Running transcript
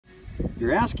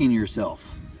You're asking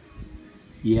yourself,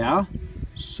 yeah,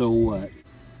 so what?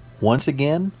 Once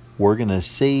again, we're going to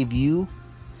save you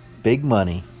big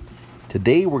money.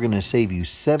 Today we're going to save you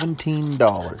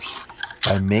 $17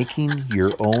 by making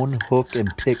your own hook and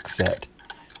pick set,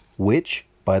 which,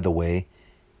 by the way,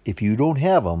 if you don't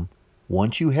have them,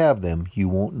 once you have them, you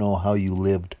won't know how you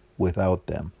lived without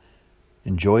them.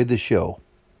 Enjoy the show.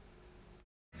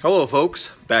 Hello folks,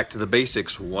 back to the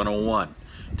Basics 101.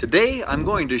 Today I'm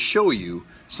going to show you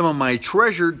some of my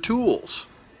treasured tools.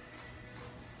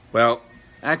 Well,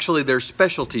 actually they're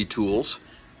specialty tools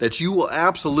that you will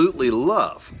absolutely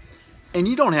love. And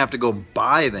you don't have to go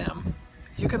buy them.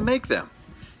 You can make them.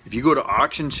 If you go to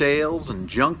auction sales and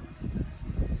junk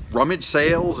rummage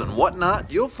sales and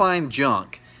whatnot, you'll find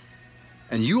junk.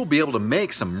 And you will be able to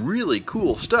make some really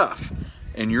cool stuff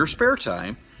in your spare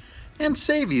time and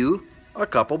save you a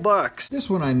couple bucks. This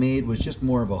one I made was just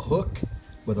more of a hook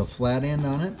with a flat end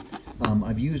on it.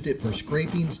 I've used it for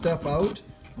scraping stuff out.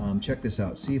 Check this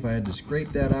out. See if I had to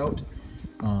scrape that out.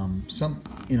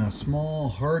 In a small,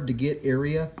 hard to get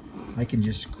area, I can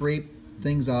just scrape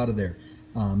things out of there.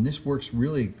 This works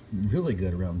really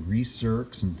good around grease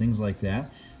zerks and things like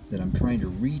that I'm trying to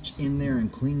reach in there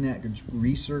and clean that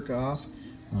grease zerk off.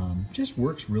 Just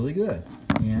works really good.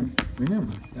 And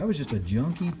remember, that was just a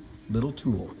junky little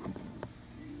tool.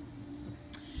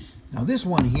 Now this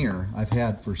one here I've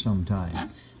had for some time.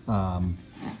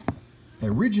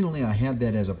 Originally I had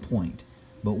that as a point,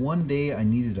 but one day I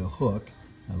needed a hook,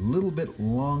 a little bit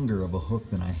longer of a hook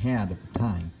than I had at the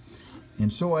time.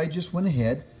 And so I just went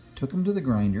ahead, took them to the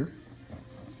grinder,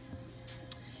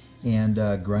 and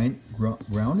ground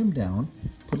him down,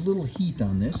 put a little heat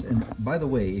on this. And by the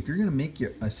way, if you're going to make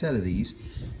a set of these,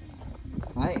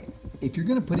 if you're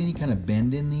going to put any kind of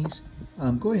bend in these,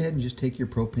 go ahead and just take your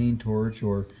propane torch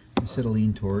or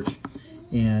acetylene torch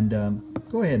and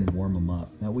go ahead and warm them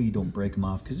up. That way you don't break them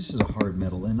off, because this is a hard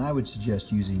metal, and I would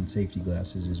suggest using safety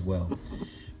glasses as well.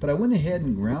 But I went ahead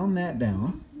and ground that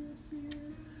down,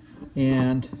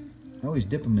 and I always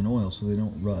dip them in oil so they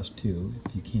don't rust too,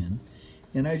 if you can.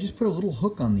 And I just put a little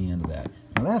hook on the end of that.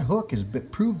 Now that hook has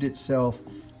proved itself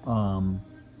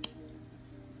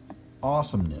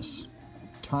awesomeness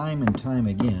time and time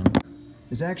again.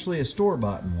 It's actually a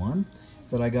store-bought one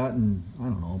that I got in, I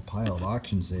don't know, a pile of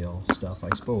auction sale stuff,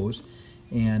 I suppose.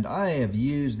 And I have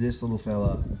used this little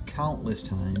fella countless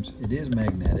times. It is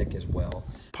magnetic as well.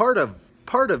 Part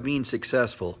of being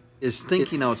successful is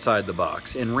thinking outside the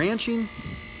box. And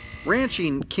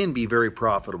ranching can be very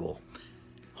profitable.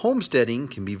 Homesteading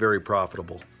can be very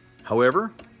profitable.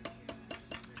 However,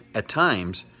 at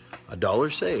times, a dollar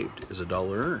saved is a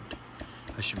dollar earned.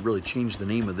 I should really change the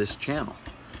name of this channel.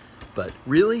 But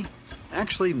really,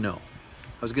 actually no.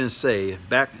 I was going to say,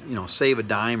 save a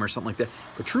dime or something like that.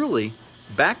 But truly,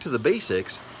 back to the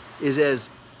basics is as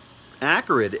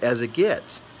accurate as it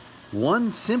gets.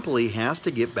 One simply has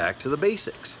to get back to the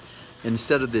basics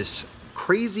instead of this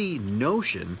crazy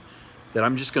notion that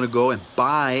I'm just going to go and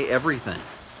buy everything.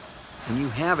 And you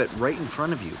have it right in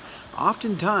front of you.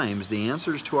 Oftentimes, the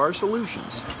answers to our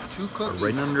solutions are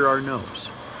right under our nose.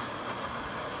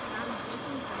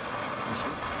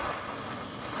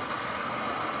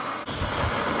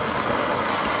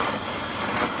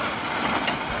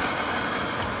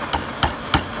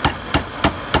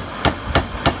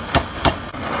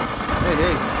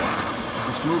 Hey,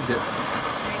 just moved it.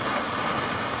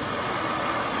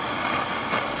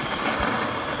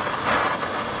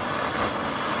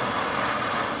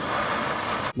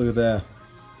 Look at that.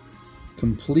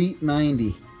 Complete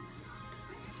 90.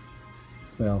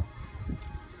 Well,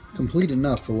 complete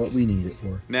enough for what we need it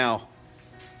for. Now,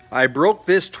 I broke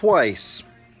this twice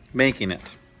making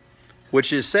it,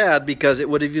 which is sad because it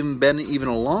would have even been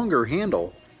a longer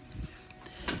handle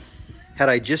had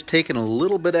I just taken a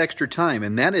little bit extra time,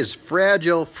 and that is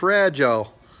fragile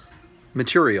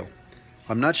material.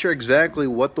 I'm not sure exactly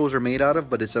what those are made out of,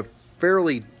 but it's a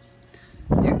fairly,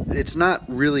 it's not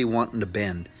really wanting to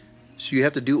bend. So you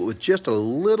have to do it with just a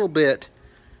little bit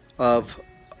of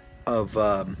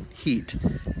heat,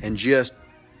 and just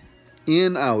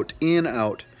in, out, in,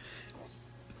 out.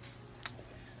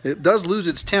 It does lose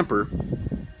its temper,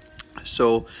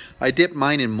 so I dip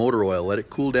mine in motor oil, let it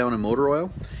cool down in motor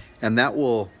oil, and that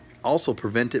will also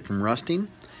prevent it from rusting.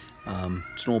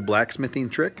 It's an old blacksmithing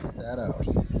trick. That out.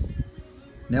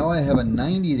 Now I have a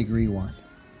 90-degree one.